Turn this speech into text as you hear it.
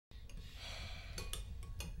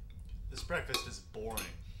breakfast is boring.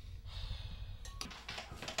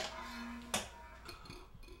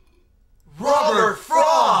 Robert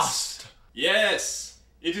Frost! Yes,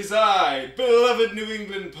 it is I, beloved New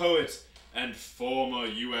England poet and former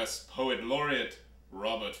U.S. Poet Laureate,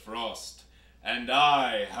 Robert Frost. And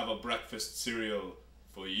I have a breakfast cereal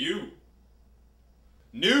for you.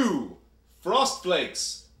 New Frost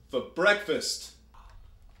Flakes for breakfast.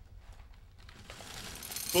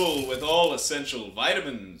 Full with all essential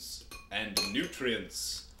vitamins and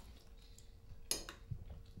nutrients.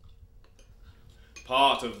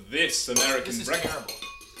 Part of this American This is breakfast. terrible.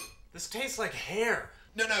 This tastes like hair.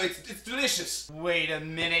 No, it's delicious. Wait a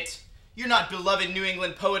minute. You're not beloved New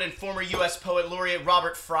England poet and former U.S. Poet Laureate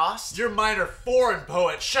Robert Frost? You're minor foreign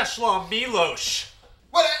poet, Czesław Miłosz.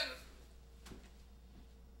 What?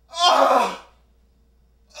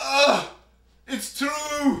 It's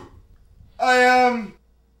true. I am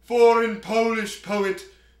foreign Polish poet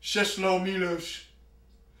Czesław Miłosz.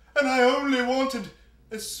 And I only wanted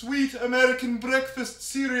a sweet American breakfast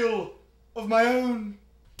cereal of my own.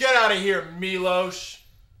 Get out of here, Milosh.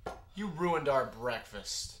 You ruined our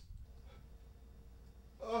breakfast.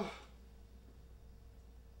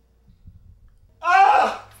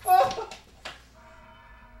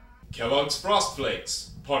 Kellogg's Frost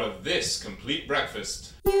Flakes, part of this complete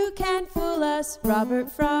breakfast. You can't fool us, Robert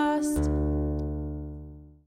Frost.